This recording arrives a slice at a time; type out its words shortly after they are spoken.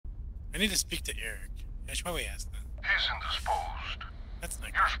I need to speak to Eric. I should probably ask that. He's indisposed. That's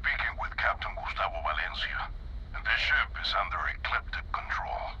not You're speaking with Captain Gustavo Valencia, and this ship is under ecliptic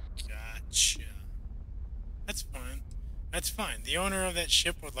control. Gotcha. That's fine. That's fine. The owner of that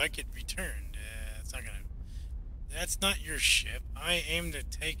ship would like it returned. It's not gonna... That's not your ship. I aim to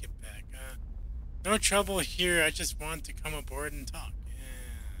take it back. No trouble here. I just want to come aboard and talk.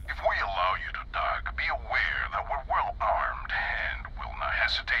 If we allow you to dock, be aware that we're well armed and will not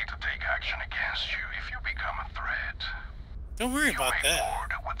hesitate to take action against you if you become a threat. Don't worry about You that.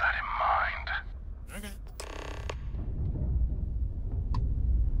 board with that in mind. Okay.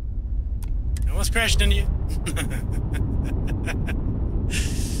 I almost crashed into you.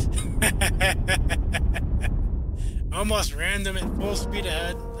 Almost ran them at full speed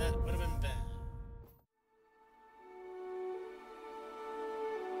ahead. That would have been bad.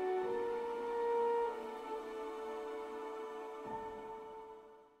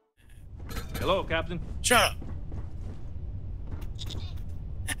 Hello, Captain. Shut up.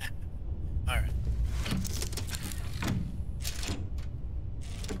 All right.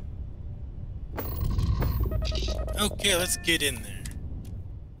 Okay, let's get in there.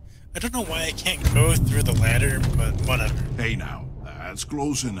 I don't know why I can't go through the ladder, but whatever. Hey now, that's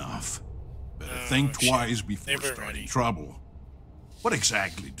close enough. Better think twice before starting trouble. What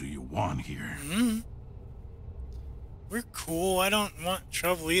exactly do you want here? We're cool. I don't want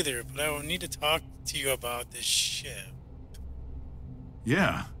trouble either, but I will need to talk to you about this ship.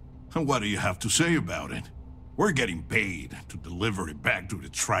 Yeah? What do you have to say about it? We're getting paid to deliver it back to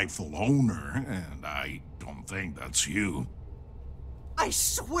its rightful owner, and I don't think that's you. I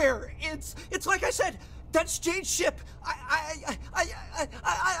swear, it's like I said. That's Jade's ship.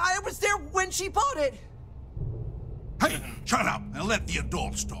 I was there when she bought it. Hey, shut up and let the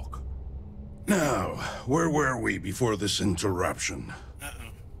adults talk. Now, where were we before this interruption?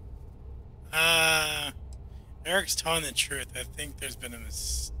 Eric's telling the truth. I think there's been a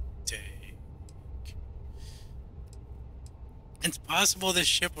mistake. It's possible this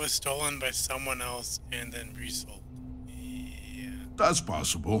ship was stolen by someone else and then resold. Yeah. That's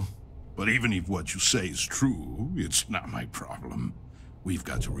possible. But even if what you say is true, it's not my problem. We've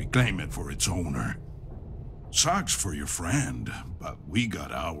got to reclaim it for its owner. Sucks for your friend, but we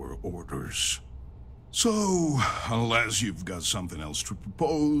got our orders. So, unless you've got something else to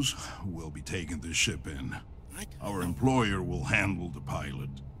propose, we'll be taking this ship in. Our employer will handle the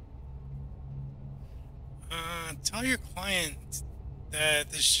pilot. Tell your client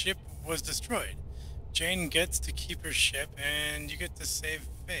that the ship was destroyed. Jane gets to keep her ship, and you get to save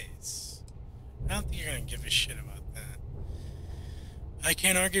face. I don't think you're gonna give a shit about that. I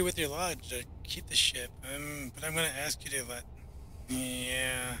can't argue with your logic. Keep the ship, but I'm gonna ask you to let...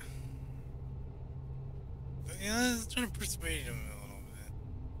 Yeah. But, yeah, I was trying to persuade him a little bit.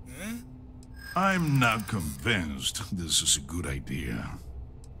 Huh? I'm not convinced this is a good idea.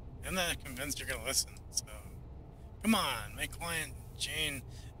 I'm not convinced you're gonna listen, so... Come on, my client, Jane,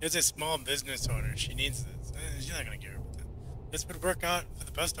 is a small business owner. She needs this. She's not gonna give her that. This would work out for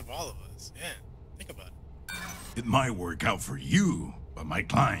the best of all of us. Yeah, think about it. It might work out for you, but my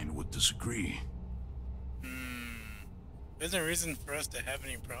client would disagree. There's no reason for us to have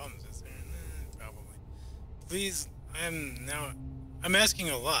any problems, is there? Probably. Please, I'm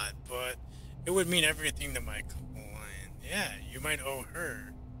asking a lot, but it would mean everything to my client. Yeah, you might owe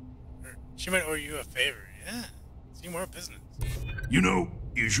her. Or she might owe you a favor. Yeah, see more business. You know,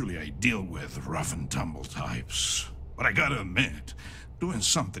 usually I deal with rough and tumble types. But I gotta admit, doing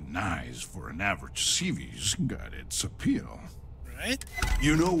something nice for an average CV's got its appeal. Right?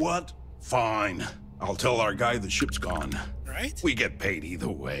 You know what? Fine. I'll tell our guy the ship's gone. Right? We get paid either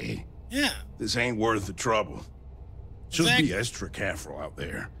way. Yeah. This ain't worth the trouble. Just be extra careful out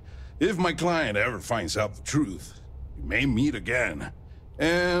there. If my client ever finds out the truth, we may meet again.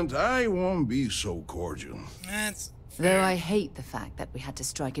 And I won't be so cordial. That's fair. Though I hate the fact that we had to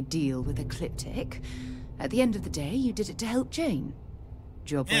strike a deal with Ecliptic, at the end of the day, you did it to help Jane.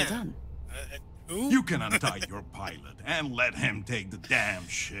 Job well done. Who? You can untie your pilot and let him take the damn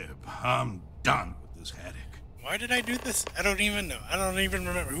ship. I'm done with this headache. Why did I do this? I don't even know. I don't even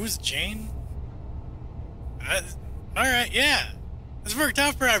remember. Who's Jane? Alright, yeah. This worked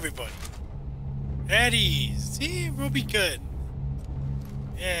out for everybody. At ease. See, we'll be good.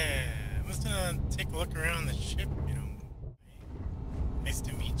 Yeah. I'm just gonna take a look around the ship, you know. Nice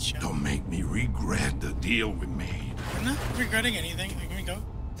to meet you. Don't make me regret the deal we made. I'm not regretting anything. Can we go?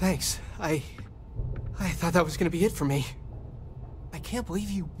 Thanks. I thought that was gonna be it for me. I can't believe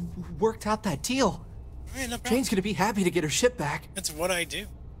you worked out that deal. Right, no problem. Jane's gonna be happy to get her ship back. That's what I do.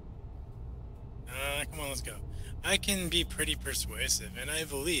 Come on, let's go. I can be pretty persuasive, and I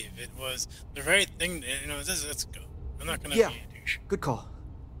believe it was the right thing. You know, let's go. I'm not gonna be a douche. Good call.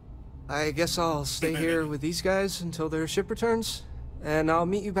 I guess I'll stay here with these guys until their ship returns, and I'll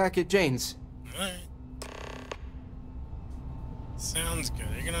meet you back at Jane's. Alright. Sounds good.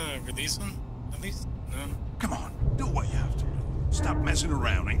 Are you gonna release them? At least? No? Come on, do what you have to do. Stop messing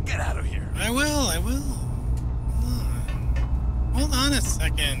around and get out of here. I will. Hold on a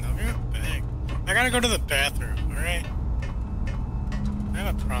second. I'll be right back. I gotta go to the bathroom, alright? I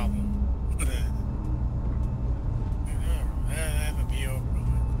have a problem. I have a BO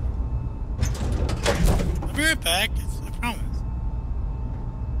problem. I'll be right back. I promise.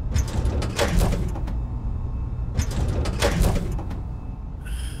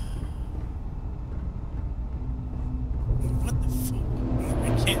 What the fuck? I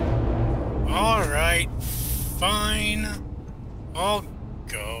can't. Alright. Fine. I'll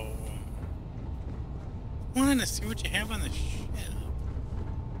go. I wanted to see what you have on the ship.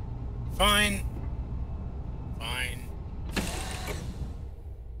 Fine.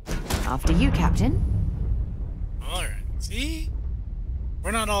 After you, Captain. Alright. See?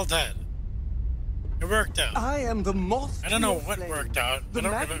 We're not all dead. It worked out. I am the moth. I don't know what worked out. The I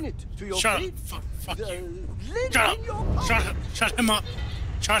don't magnet to your Shut faith. up. Fuck The you. lid Shut in your up. pocket. Shut him up.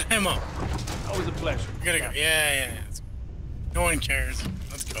 Shut him up. Always a pleasure. We gotta go. Yeah. No one cares.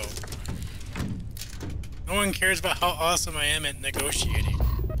 Let's go. No one cares about how awesome I am at negotiating.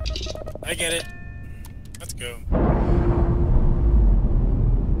 I get it. Let's go.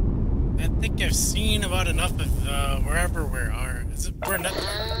 I think I've seen about enough of wherever we are. Is it? We're not.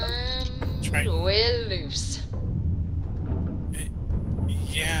 Triton. We're loose.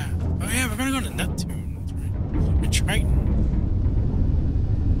 Yeah. Oh yeah, we're gonna go to Neptune. That's right. Or Triton.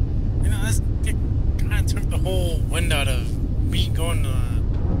 You know, it kind of took the whole wind out of me going to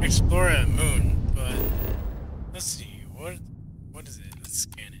explore a moon. But let's see. What is it? Let's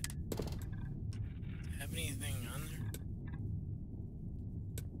scan it. Does it have anything on there?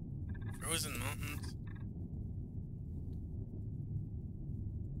 Frozen mountains.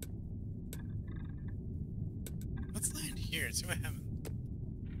 Let's land here and see what happens.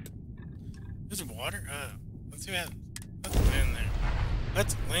 There's water? Let's see what happens. Let's land there.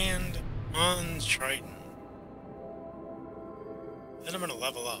 Let's land on Triton. Then I'm gonna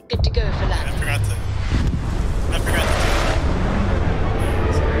level up. Good to go for I landing. forgot to do it.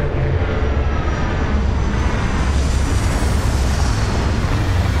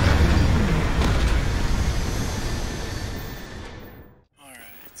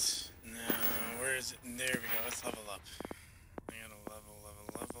 Alright. Now, where is it? There we go. Let's level up. I gotta level.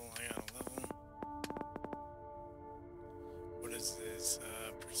 I gotta level. What is this?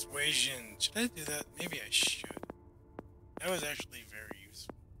 Persuasion. Should I do that? Maybe I should. That was actually very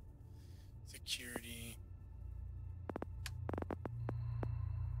useful. Security.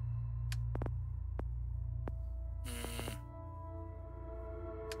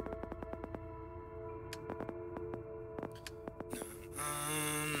 No.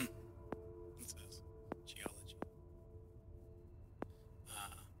 What's this? Geology.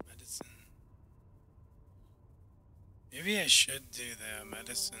 Medicine. Maybe I should do the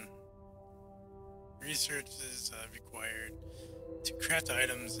medicine. Research is required to craft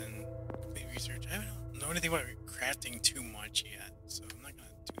items and complete research. I don't know anything about crafting too much yet, so I'm not gonna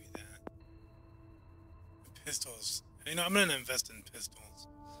do that. The pistols. You know, I'm gonna invest in pistols.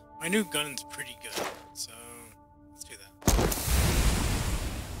 My new gun's pretty good, so let's do that.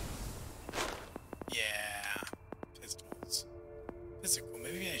 Yeah, pistols. Physical.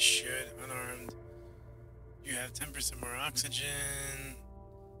 Maybe I should. Unarmed. You have 10% more oxygen.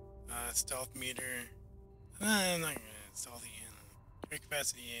 Stealth meter. I'm not gonna stealthy and carry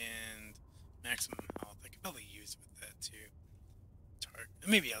capacity and maximum health. I could probably use with that too.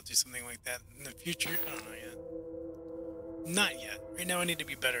 Maybe I'll do something like that in the future. I don't know yet. Not yet. Right now I need to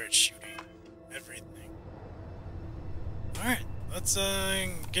be better at shooting everything. Alright, let's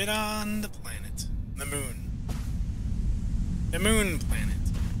get on the planet. The moon. The moon planet.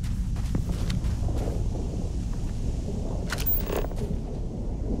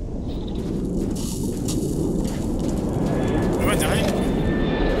 Am I dying?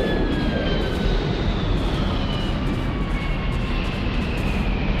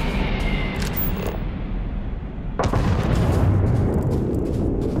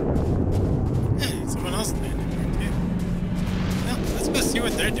 Hey, someone else landed here too. Well, let's go see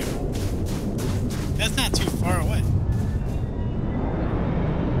what they're doing. That's not too far away.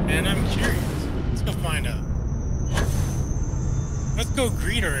 And I'm curious. Let's go find out. Let's go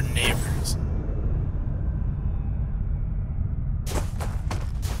greet our neighbors.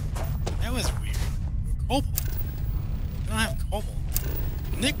 That was weird. Cobalt.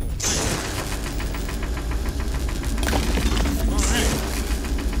 Nickel. Alright.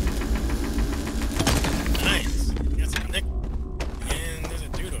 Nice. Got some nickel. And there's a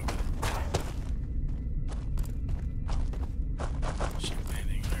dude over there. Ship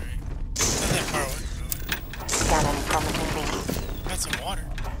landing. Alright. Not that far away. Scan any promising leads. Got some water.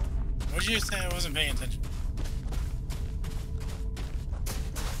 What'd you say? I wasn't paying attention.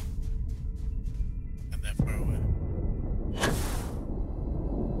 Not that far away.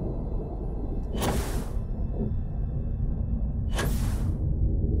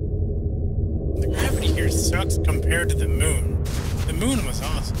 The gravity here sucks compared to the moon. The moon was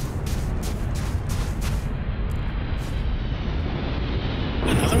awesome.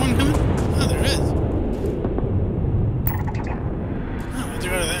 Another one coming? Oh, there is. Oh, we'll do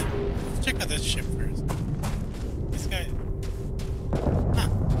out of that. Let's check out this ship first. This guy. Huh.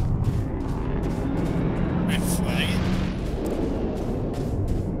 My flag?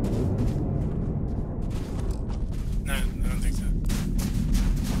 No, I don't think so.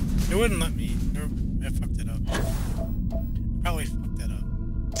 It wouldn't let me. I fucked it up. Probably fucked that up.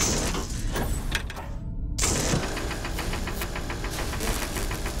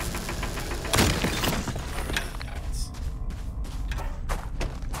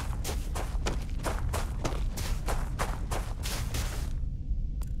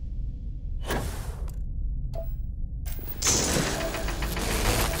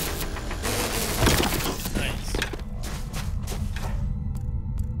 Nice.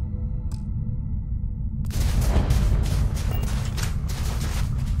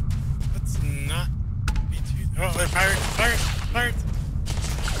 Let's not be too. Oh, they're pirates! Pirates! Pirates!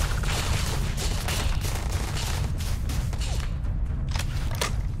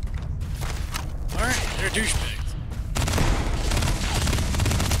 Alright, they're douchebags.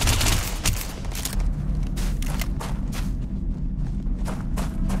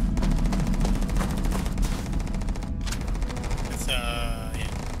 It's, yeah.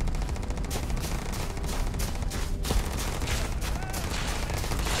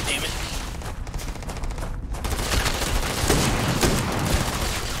 Damn it.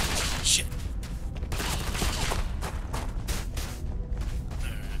 Shit.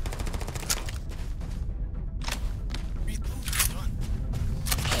 Alright. Reload, done.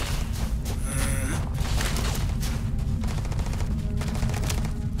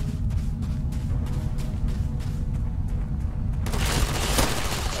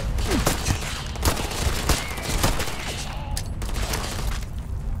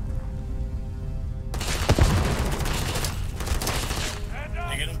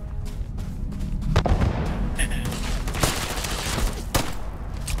 I get him?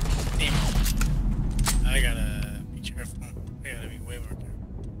 Damn it. I gotta be careful. I gotta be way more careful.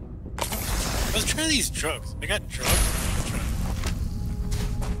 Let's try these drugs. I got drugs. Let's try them.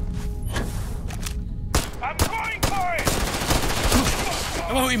 I'm going for it!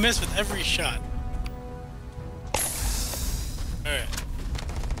 How about we miss with every shot? Alright.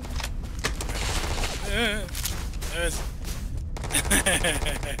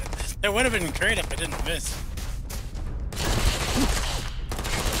 That would have been great if I didn't miss.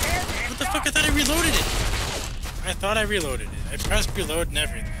 What the fuck? I thought I reloaded it! I thought I reloaded it. I pressed reload and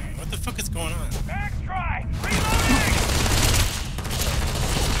everything. What the fuck is going on? Backstrike! Reloading!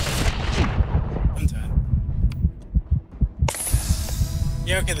 I'm dead.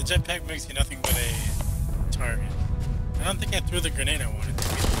 Yeah, okay, the jetpack makes you nothing but a target. I don't think I threw the grenade I wanted to.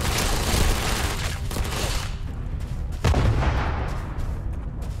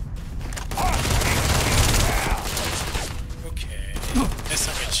 Okay. I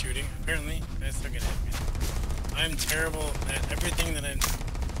suck at shooting, apparently. I suck at everything. I'm terrible at everything that I'm...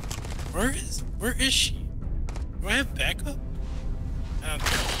 Where is she? Do I have backup? I don't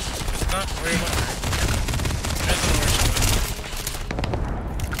think. It's not very much. I don't know where she went.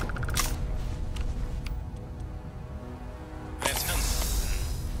 That's him.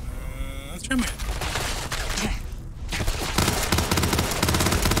 Let's try my... Okay,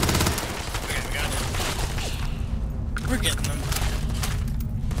 we got him. We're getting them.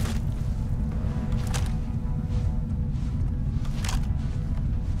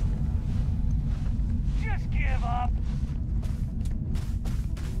 Just give up!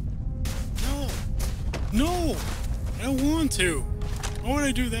 No! I don't want to. Why would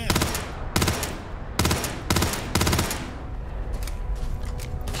I do that?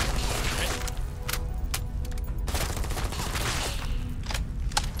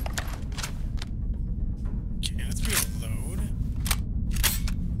 Okay, let's reload.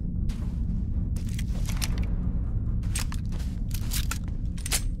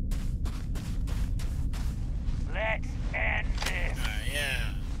 Let's end this!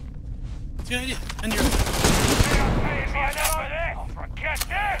 Yeah. Good idea. And you're. Forget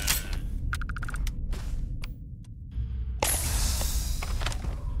this!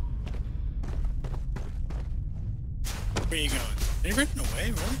 Where are you going? Are you running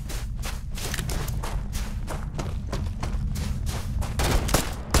away, really?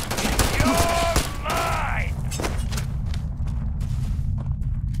 You're mine!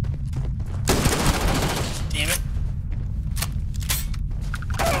 Damn it.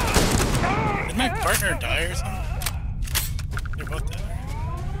 Did my partner die or something? They're both dead.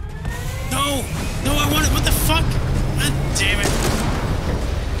 No! No, I want it! What the fuck? God damn it.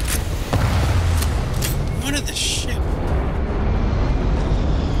 I wanted the ship.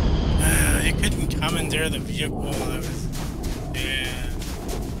 You couldn't commandeer the vehicle. That was... Yeah.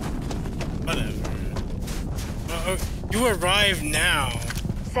 Whatever. Well, you arrive now.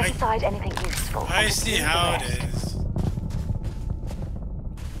 Set aside anything useful. I and see do the how it rest. is.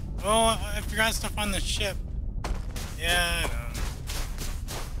 Oh, I forgot stuff on the ship. Yeah, I know.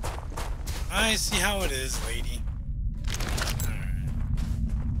 I see how it is, lady. Alright.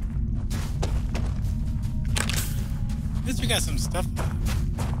 At least we got some stuff.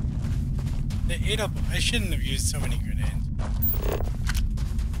 They ate up. I shouldn't have used so many grenades.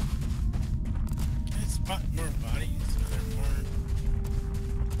 Can I spot more bodies? Are there more?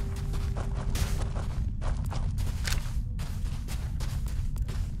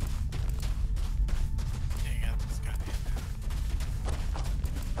 Yeah, I got this guy.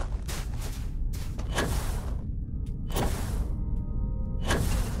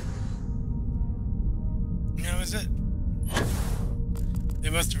 No, is it? They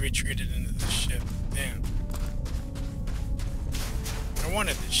must have retreated into the ship. Damn. I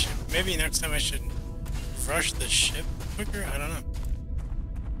wanted the ship. Maybe next time I should rush the ship quicker? I don't know.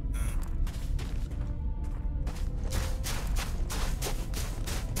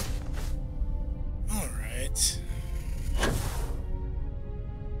 Alright.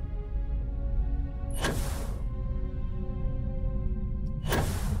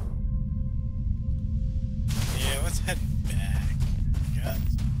 Yeah, let's head back. Yes.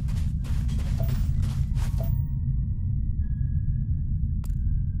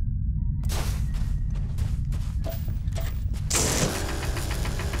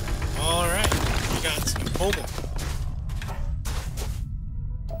 Alright, we got some cobalt.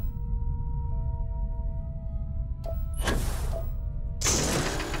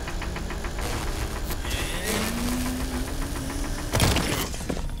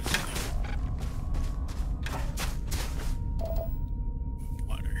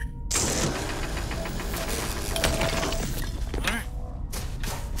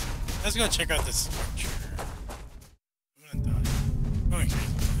 Let's go check out this structure. I'm gonna die. Oh, here's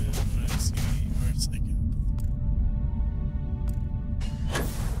I'm gonna see where it's like.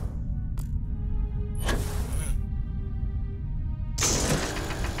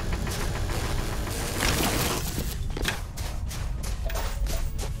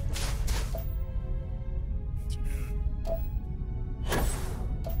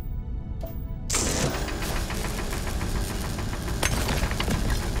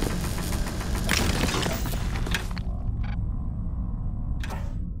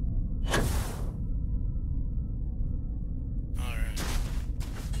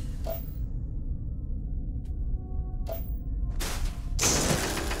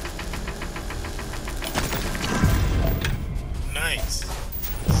 Nice.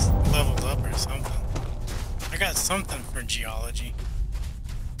 It's leveled up or something. I got something for geology.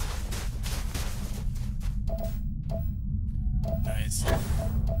 Nice.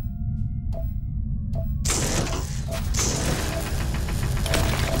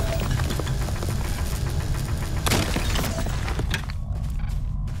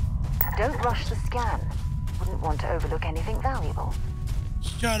 Don't rush the scan. Wouldn't want to overlook anything valuable.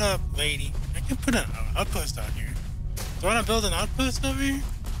 Shut up, lady. I can put an outpost out here. Do I want to build an outpost over here?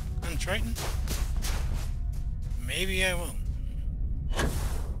 On Triton? Maybe I will.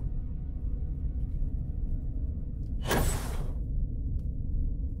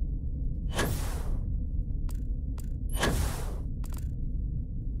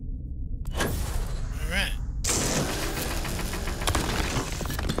 Alright.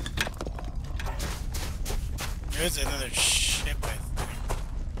 There's another ship, I think.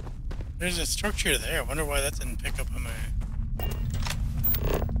 There's a structure there. I wonder why that didn't pick up on my...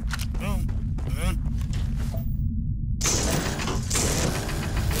 Oh, well.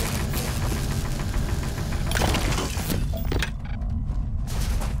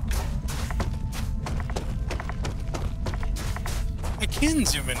 I can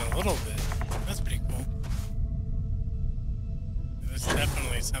zoom in a little bit. That's pretty cool. There's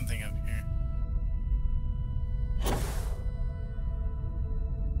definitely something up here.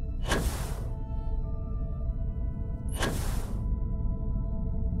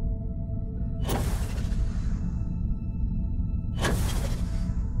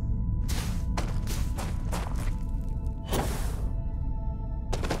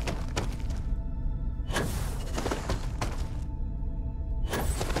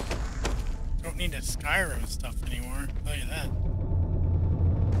 Skyrim stuff anymore. I'll tell you that.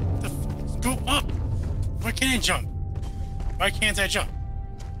 What the f— go up! Why can't I jump? Why can't I jump?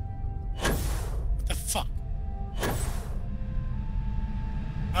 What the fuck?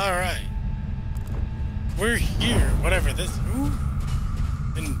 Alright. We're here. Whatever this— ooh.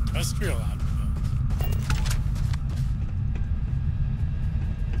 Industrial outpost.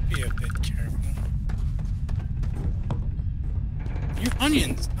 Be a bit careful. New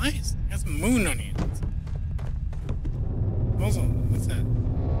onions. Nice. Got some moon onions. Also, what's that?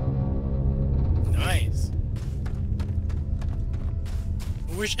 Nice.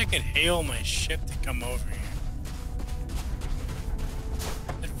 I wish I could hail my ship to come over here.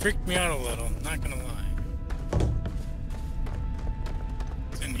 It freaked me out a little, not gonna lie.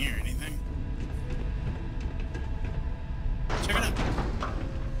 What's in here? Anything? Check it out.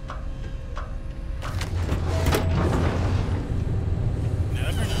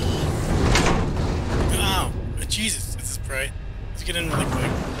 Never know. Ow! Oh, Jesus, this is bright. Let's get in really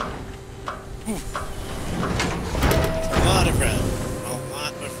quick. Ooh. A lot of red. A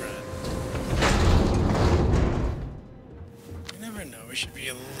lot of red. You never know. We should be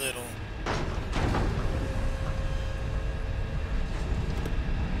a little...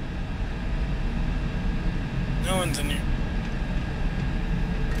 No one's in here.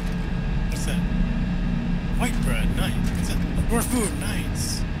 What's that? White bread. Nice. What's that? More food.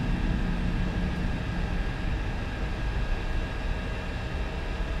 Nice.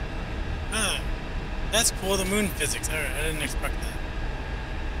 Ah. That's cool, the moon physics. Alright, I didn't expect that.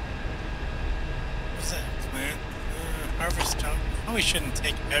 What's that? Plant? Harvest top. Probably shouldn't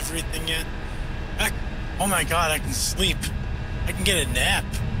take everything yet. Oh my god, I can sleep. I can get a nap.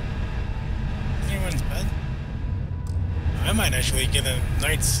 Is anyone's bed? I might actually get a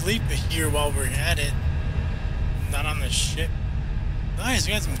night's sleep here while we're at it. Not on the ship. Nice,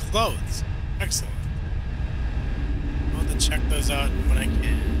 we got some clothes. Excellent. I'll have to check those out when I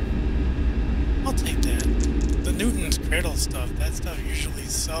can. I'll take that. The Newton's Cradle stuff, that stuff usually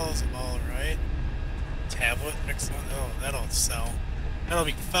sells alright. Tablet, excellent. Oh, that'll sell. That'll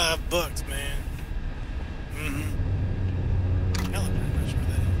be $5, man. Mm-hmm. Hell, I'm not sure what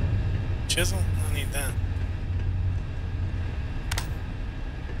that is. Chisel? I don't need that.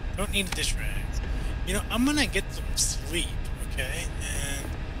 Don't need dish rags. You know, I'm gonna get some sleep, okay? And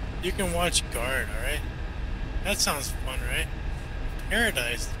you can watch guard, alright? That sounds fun, right?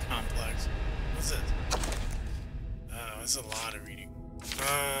 Paradise Complex. What's this? Oh, this is a lot of reading.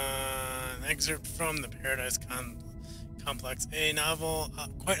 An excerpt from the Paradise Complex, a novel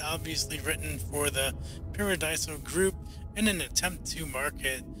quite obviously written for the Paradiso group in an attempt to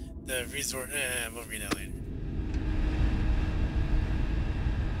market the resort. We'll read that later.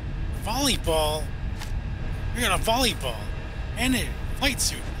 Volleyball? We got a volleyball and a flight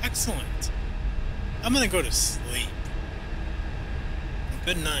suit. Excellent. I'm gonna go to sleep.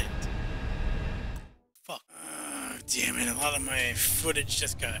 Good night. Fuck. Damn it, a lot of my footage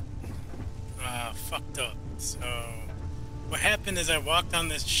just got fucked up. So what happened is I walked on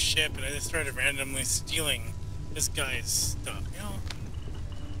this ship and I just started randomly stealing this guy's stuff, you know?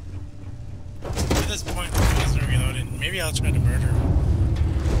 At this point, the guys are reloaded. Maybe I'll try to murder him.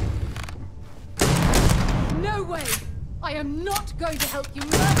 No way! I am not going to help you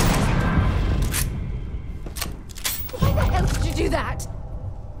murder! Why the hell did you do that?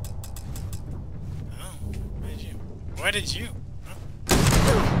 Oh, why did you? Why did you? Huh?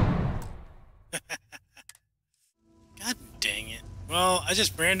 God dang it. Well, I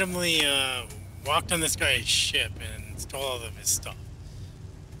just randomly walked on this guy's ship and stole all of his stuff.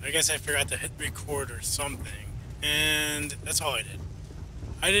 I guess I forgot to hit record or something. And that's all I did.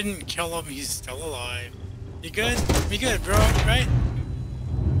 I didn't kill him, he's still alive. You good? You good, bro, right?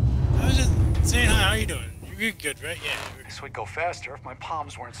 I was just saying hi, how you doing? You're good, right? Yeah. This would go faster if my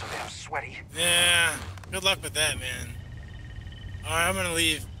palms weren't so damn sweaty. Yeah, good luck with that, man. Alright, I'm gonna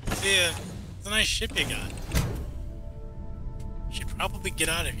leave. See ya. It's a nice ship you got. Should probably get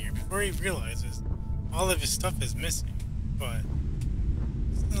out of here before he realizes all of his stuff is missing. But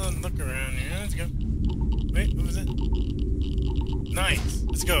let's look around here. Let's go. Wait, what was it? Nice.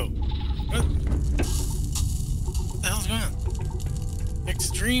 Let's go. What the hell's going on?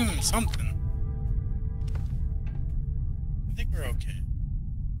 Extreme something. I think we're okay.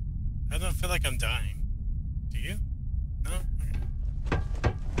 I don't feel like I'm dying. Do you? No?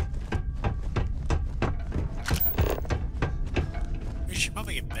 Okay. We should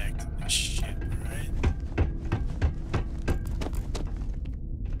probably get back to this ship, right?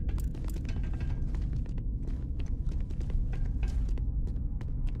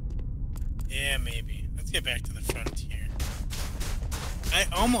 Yeah, maybe. Let's get back to the frontier. I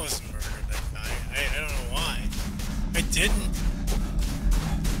almost murdered that guy. I don't know why. I didn't.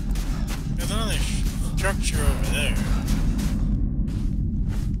 There's another structure over there.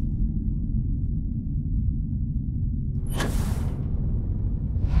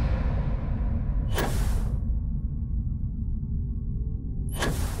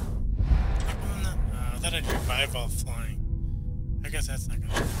 I thought I'd revive while flying. I guess that's not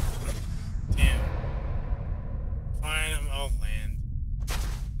gonna work. Damn. Fine, I'll land.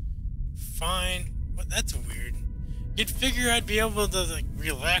 Fine. What? That's weird. You'd figure I'd be able to like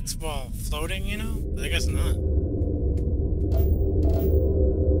relax while floating, you know? But I guess not.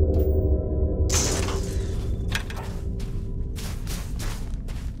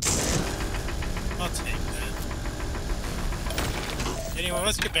 I'll take that. Anyway,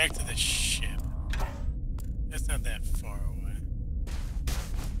 let's get back to the ship. That's not that far away.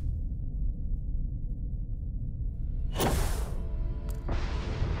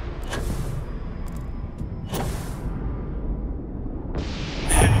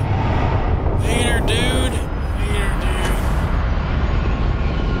 Later, dude. Later, dude.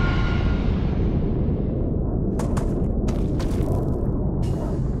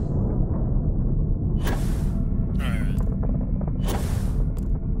 Alright.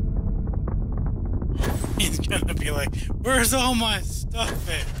 He's gonna be like, where's all my stuff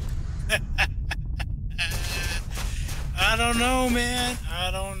at? I don't know, man.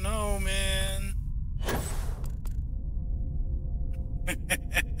 I don't know, man.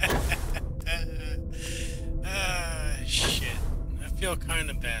 Shit. I feel kind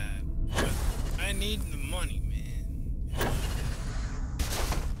of bad. But I need the money, man.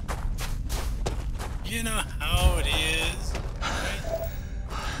 You know how it is, right?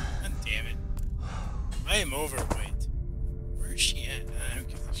 God damn it. I am overweight. Where is she at? I don't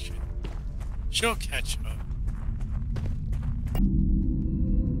give a shit. She'll catch up.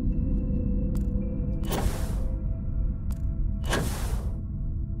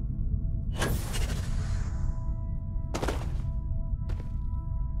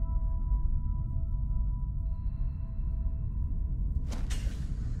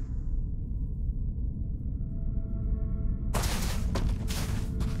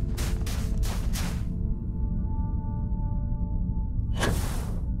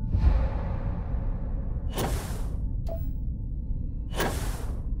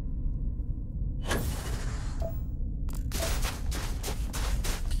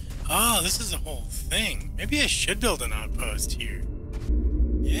 Oh, this is a whole thing. Maybe I should build an outpost here.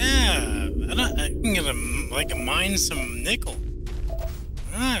 Yeah, I can get mine some nickel.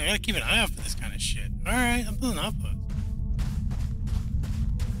 I gotta keep an eye out for this kind of shit. Alright, I'm building an outpost.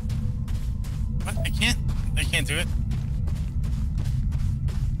 What? I can't do it.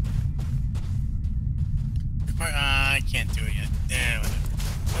 I can't do it yet. Yeah, whatever.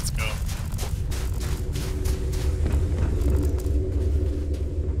 Let's go.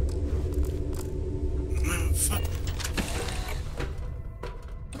 Fuck.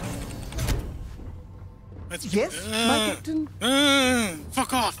 Yes, my captain?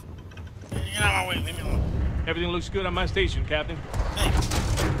 Fuck off! Get out of my way, leave me alone. Everything looks good on my station, Captain. Thanks.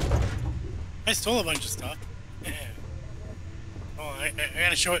 I stole a bunch of stuff. Oh, I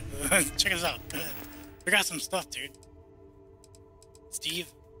gotta show it. Check this out. We got some stuff, dude. Steve.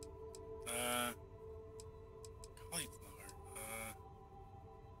 Cauliflower.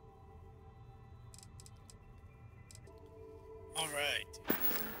 Alright.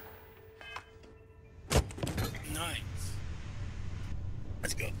 Nice.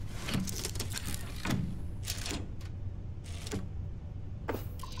 Let's go.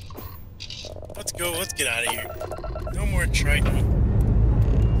 Let's go, let's get out of here. No more Triton.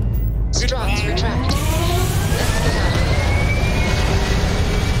 Struts retract. Let's get out of here.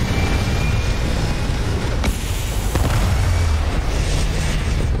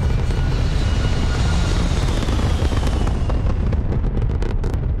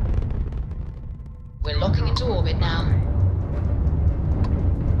 We're locking into orbit now.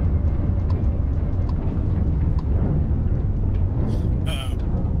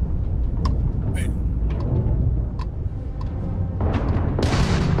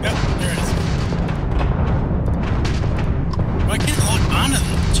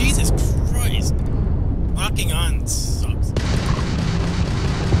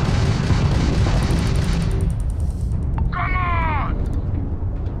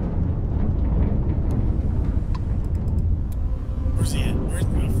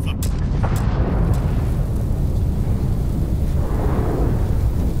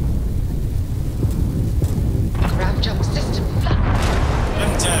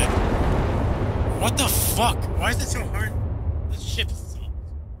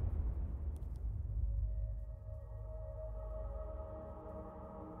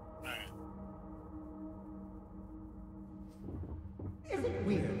 it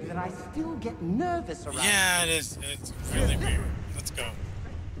weird that I still get nervous around? Yeah, it is. It's really weird. Let's go.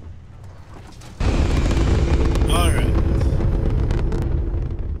 Alright.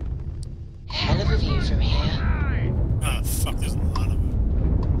 Hell of a view from here. Oh, fuck, there's a lot of them.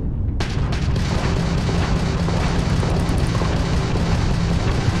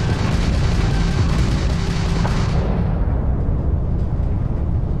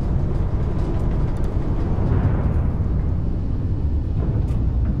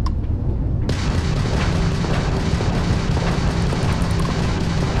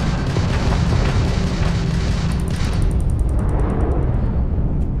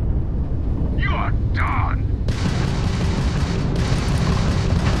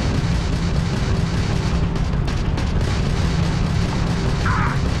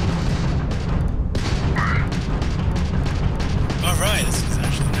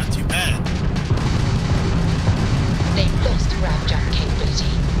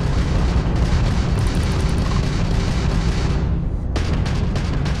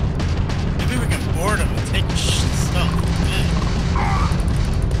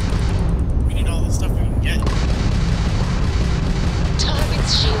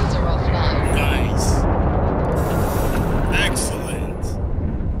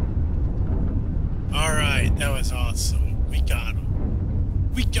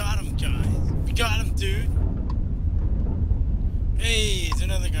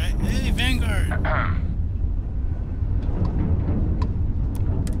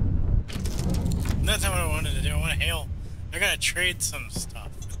 That's not what I wanted to do. I want to hail. I gotta trade some stuff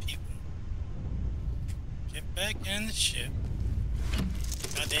with people. Get back in the ship.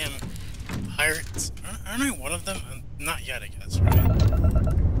 Goddamn pirates. Aren't I one of them? Not yet, I guess, right?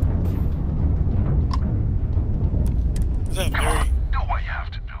 Is that very... Do what you have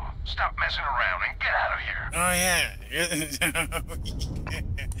to do. Stop messing around and get out of here. Oh, yeah.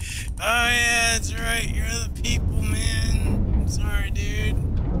 Oh, yeah, that's right. You're the people, man. I'm sorry, dude.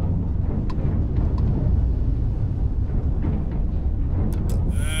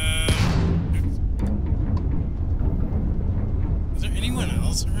 Is there anyone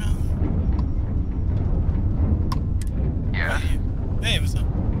else around? Yeah. Hey, what's up?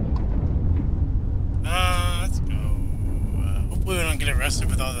 Let's go. Hopefully we don't get arrested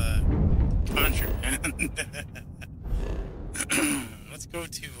with all the contraband. Let's go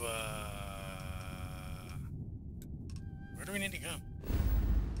to, where do we need to go?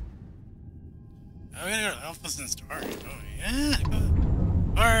 Oh, we gotta go to Alphas and Stars, don't we? Yeah,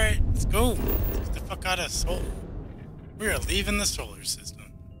 alright, let's go. Let's get the fuck out of Sol. We are leaving the solar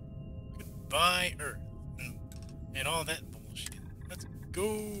system. Goodbye, Earth. And all that bullshit. Let's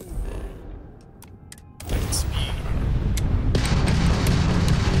go. Light speed.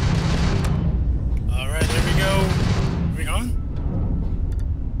 Alright, there we go. Are we gone?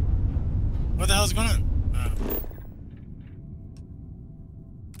 What the hell's going on?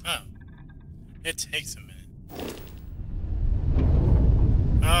 Oh. It takes a minute.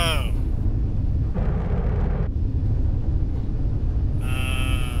 Oh.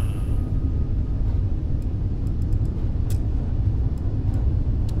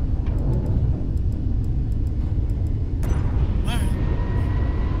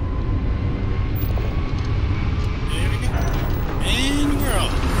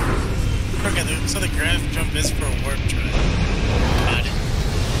 So the graph jump is for a warp drive. Got it.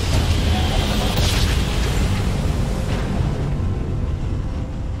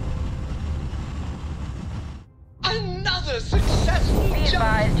 Another successful Be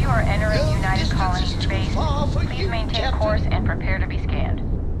advised, you are entering United Colony space. Please maintain course and prepare to be scanned.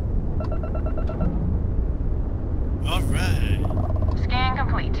 Alright. Scan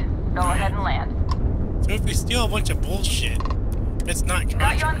complete. Go ahead and land. So if we steal a bunch of bullshit, it's not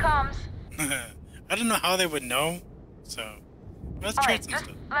Got you on contraband. comms. I don't know how they would know, so let's trade Alright, some just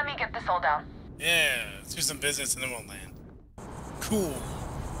stuff. let me get this all down. Yeah, let's do some business and then we'll land. Cool.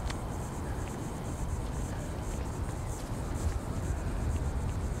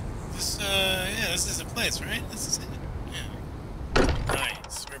 This, yeah, this is the place, right? This is it. Yeah.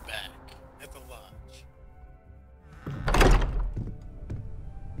 Nice, we're back at the lodge.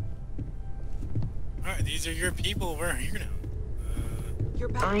 Alright, these are your people. We're here now.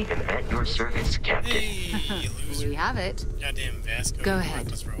 I am at your service, Captain. Hey, loser. We have it. Goddamn Vasco. Go ahead.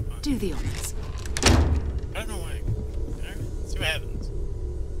 worthless robot. Do the honors. I don't know why. Alright, let's see what happens.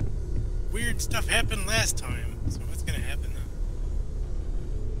 Weird stuff happened last time, so what's gonna happen now?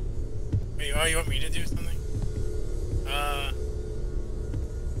 Wait, oh, you want me to do something?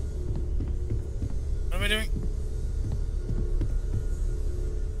 What am I doing?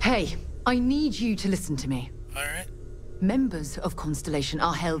 Hey, I need you to listen to me. Alright. Members of Constellation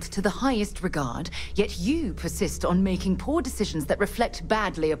are held to the highest regard, yet you persist on making poor decisions that reflect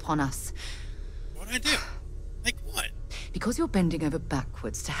badly upon us. What'd I do? Like what? Because you're bending over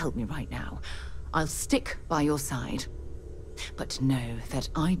backwards to help me right now, I'll stick by your side. But know that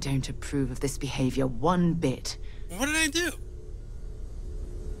I don't approve of this behavior one bit. What did I do?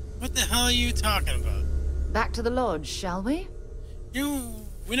 What the hell are you talking about? Back to the lodge, shall we?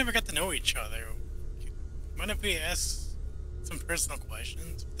 We never got to know each other. Mind if we ask some personal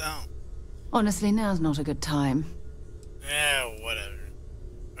questions? What the hell? Honestly, now's not a good time. Yeah, whatever.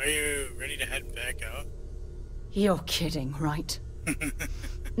 Are you ready to head back out? You're kidding, right?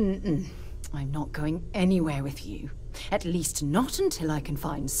 I'm not going anywhere with you. At least not until I can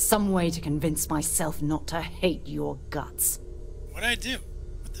find some way to convince myself not to hate your guts. What'd I do?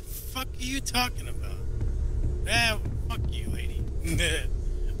 What the fuck are you talking about? Ah, fuck you, lady.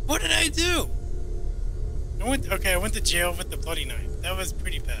 What did I do? I went to jail with the bloody knife. That was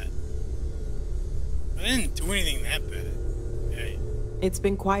pretty bad. I didn't do anything that bad. Hey. It's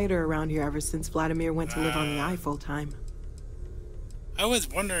been quieter around here ever since Vladimir went to live on the Eye full time. I was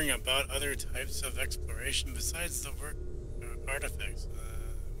wondering about other types of exploration besides the work artifacts.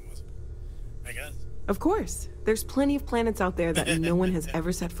 I guess. Of course. There's plenty of planets out there that no one has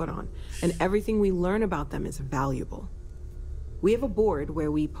ever set foot on, and everything we learn about them is valuable. We have a board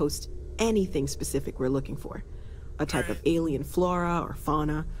where we post anything specific we're looking for. A type of alien flora or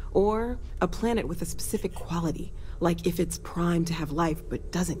fauna, or a planet with a specific quality, like if it's primed to have life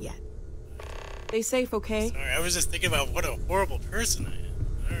but doesn't yet. Stay safe, okay? Sorry, I was just thinking about what a horrible person I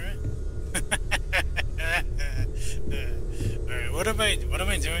am. Alright, what am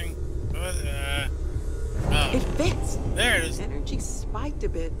I doing? It fits. There it is. Energy spiked a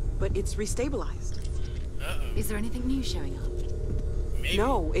bit, but it's restabilized. Is there anything new showing up? Maybe.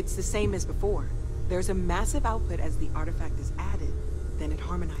 No, it's the same as before. There's a massive output as the artifact is added, then it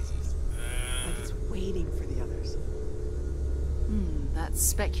harmonizes. Like it's waiting for the others. That's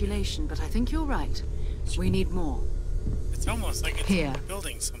speculation, but I think you're right. We need more. It's almost like it's Here.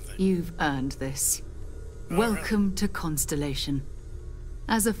 building something. You've earned this. Welcome to Constellation.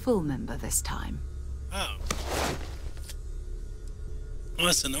 As a full member this time. Oh.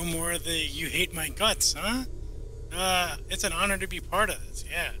 Oh, so no more of the you hate my guts, huh? It's an honor to be part of this,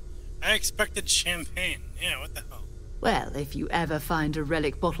 yeah. I expected champagne. Yeah, what the hell? Well, if you ever find a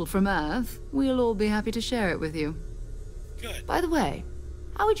relic bottle from Earth, we'll all be happy to share it with you. Good. By the way,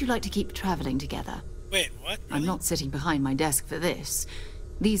 how would you like to keep traveling together? Wait, what? Really? I'm not sitting behind my desk for this.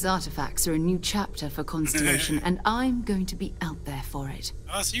 These artifacts are a new chapter for Constellation, and I'm going to be out there for it.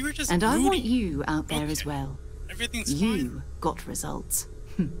 Oh, so you were just And moody. I want you out there as well. Everything's You fine. got results.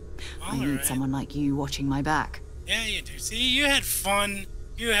 I All need right. someone like you watching my back. Yeah, you do. See, you had fun.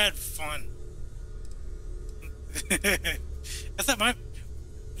 You had fun. That's not my...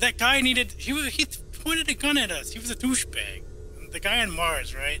 That guy needed... He pointed a gun at us. He was a douchebag. The guy on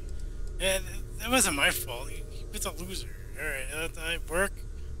Mars, right? Yeah, that wasn't my fault. He was a loser. Alright, I work.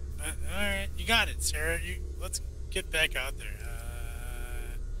 Alright, you got it, Sarah. Let's get back out there.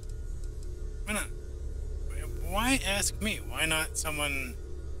 Why not? Why ask me? Why not someone...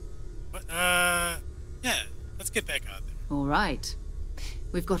 What? Yeah, let's get back out there. All right.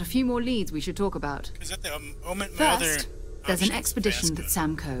 We've got a few more leads we should talk about. Because at the moment, my other First, there's an option's expedition that Vasco.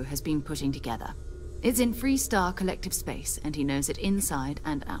 Samco has been putting together. It's in Freestar Collective Space, and he knows it inside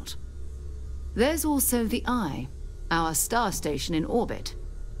and out. There's also the Eye, our star station in orbit.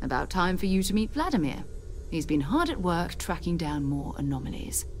 About time for you to meet Vladimir. He's been hard at work tracking down more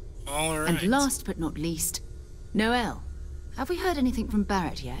anomalies. All right. And last but not least, Noel. Have we heard anything from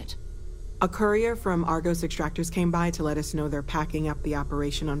Barrett yet? A courier from Argos Extractors came by to let us know they're packing up the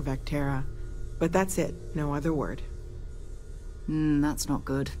operation on Vectera. But that's it, no other word. That's not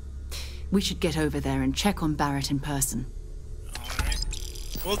good. We should get over there and check on Barrett in person. Alright.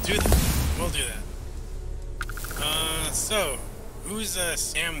 We'll do that. We'll do that. So, who's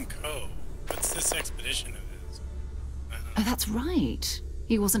Sam Coe? What's this expedition of his? Oh, that's right.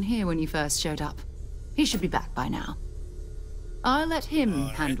 He wasn't here when you first showed up. He should be back by now. I'll let him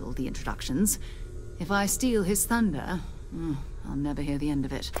handle the introductions. If I steal his thunder, I'll never hear the end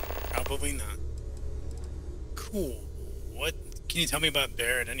of it. Probably not. Cool. What can you tell me about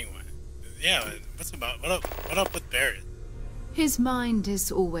Barrett anyway? Yeah, what up with Barrett? His mind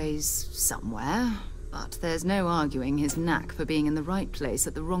is always somewhere, but there's no arguing his knack for being in the right place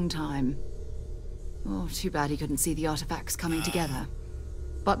at the wrong time. Oh, too bad he couldn't see the artifacts coming together.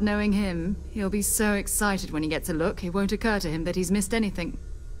 But knowing him, he'll be so excited when he gets a look, it won't occur to him that he's missed anything.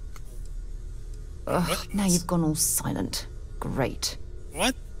 Ugh, now you've gone all silent. Great.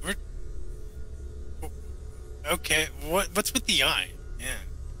 What? Okay, what's with the eye? Yeah.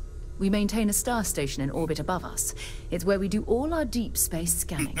 We maintain a star station in orbit above us. It's where we do all our deep space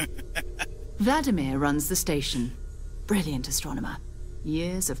scanning. Vladimir runs the station. Brilliant astronomer.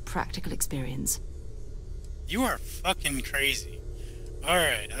 Years of practical experience. You are fucking crazy.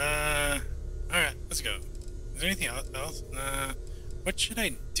 Alright, let's go. Is there anything else? What should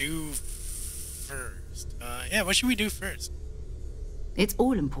I do first? Yeah, what should we do first? It's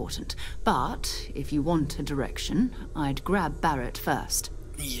all important, but if you want a direction, I'd grab Barrett first.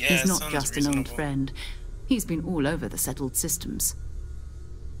 Yeah, he's not sounds just reasonable. an old friend. He's been all over the settled systems.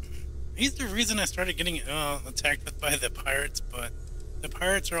 He's the reason I started getting attacked with by the pirates, but the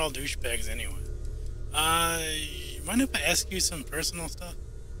pirates are all douchebags anyway. Mind if I ask you some personal stuff?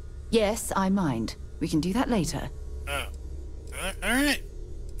 Yes, I mind. We can do that later. Oh. Alright.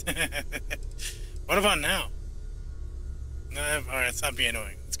 What about now? No, alright, stop being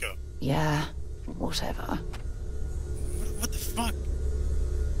annoying. Let's go. Yeah, whatever. What the fuck?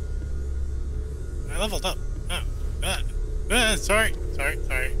 I leveled up. Oh, sorry.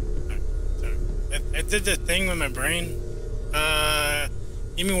 I did the thing with my brain.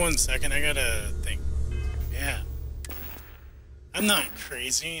 Give me 1 second. I gotta think. Yeah. I'm not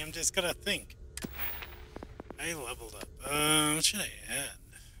crazy. I'm just gotta think. I leveled up. What should I add?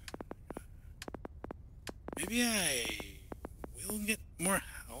 Maybe I will get more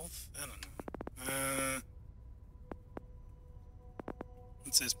health. I don't know.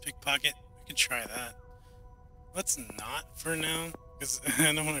 It says pickpocket. We could try that. Let's not for now, because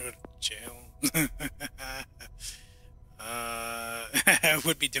I don't want to go to jail. I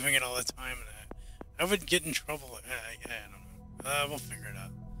would be doing it all the time, and I would get in trouble. I don't know. We'll figure it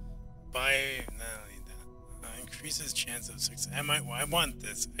out. Increases chance of success. I want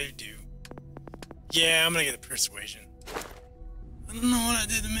this. I do. Yeah, I'm gonna get a persuasion. I don't know what I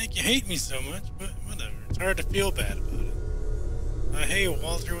did to make you hate me so much, but whatever. It's hard to feel bad about it. Hey,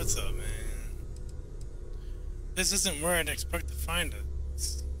 Walter, what's up, man? This isn't where I'd expect to find it.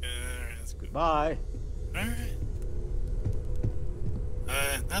 That's good. Bye. Alright.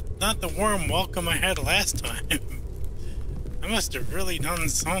 Not the warm welcome I had last time. I must have really done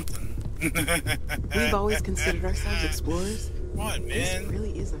something. We've always considered ourselves explorers. What, man? This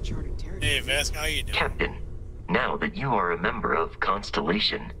really is uncharted territory. Hey, Vasco, how you doing? Captain, now that you are a member of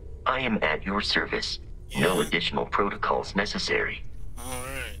Constellation, I am at your service. Yeah. No additional protocols necessary.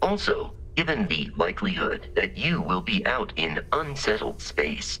 Alright. Also, given the likelihood that you will be out in unsettled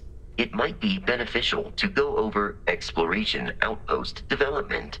space, it might be beneficial to go over exploration outpost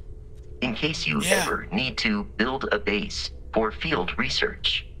development, in case you ever need to build a base for field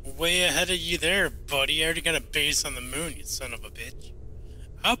research. Way ahead of you there, buddy. I already got a base on the moon, you son of a bitch.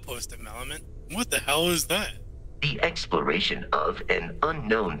 Outpost development? What the hell is that? The exploration of an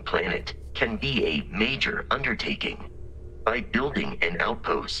unknown planet can be a major undertaking. By building an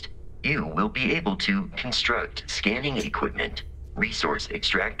outpost, you will be able to construct scanning equipment, resource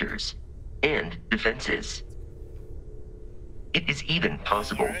extractors, and defenses. It is even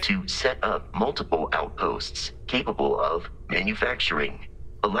possible to set up multiple outposts capable of manufacturing,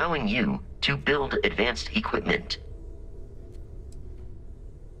 allowing you to build advanced equipment.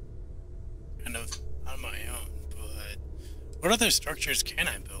 Kind of on my own, but what other structures can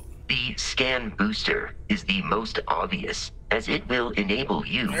I build? The scan booster is the most obvious, as it will enable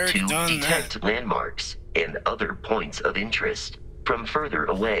you to detect landmarks and other points of interest from further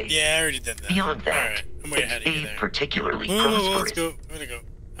away. Yeah, I already did that. Beyond that, it's a particularly Let's prosperous... go.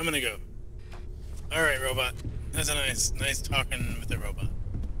 I'm gonna go. Alright, robot. That's a nice talking with the robot.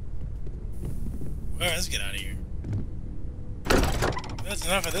 Alright, let's get out of here. That's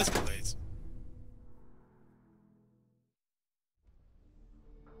enough of this place.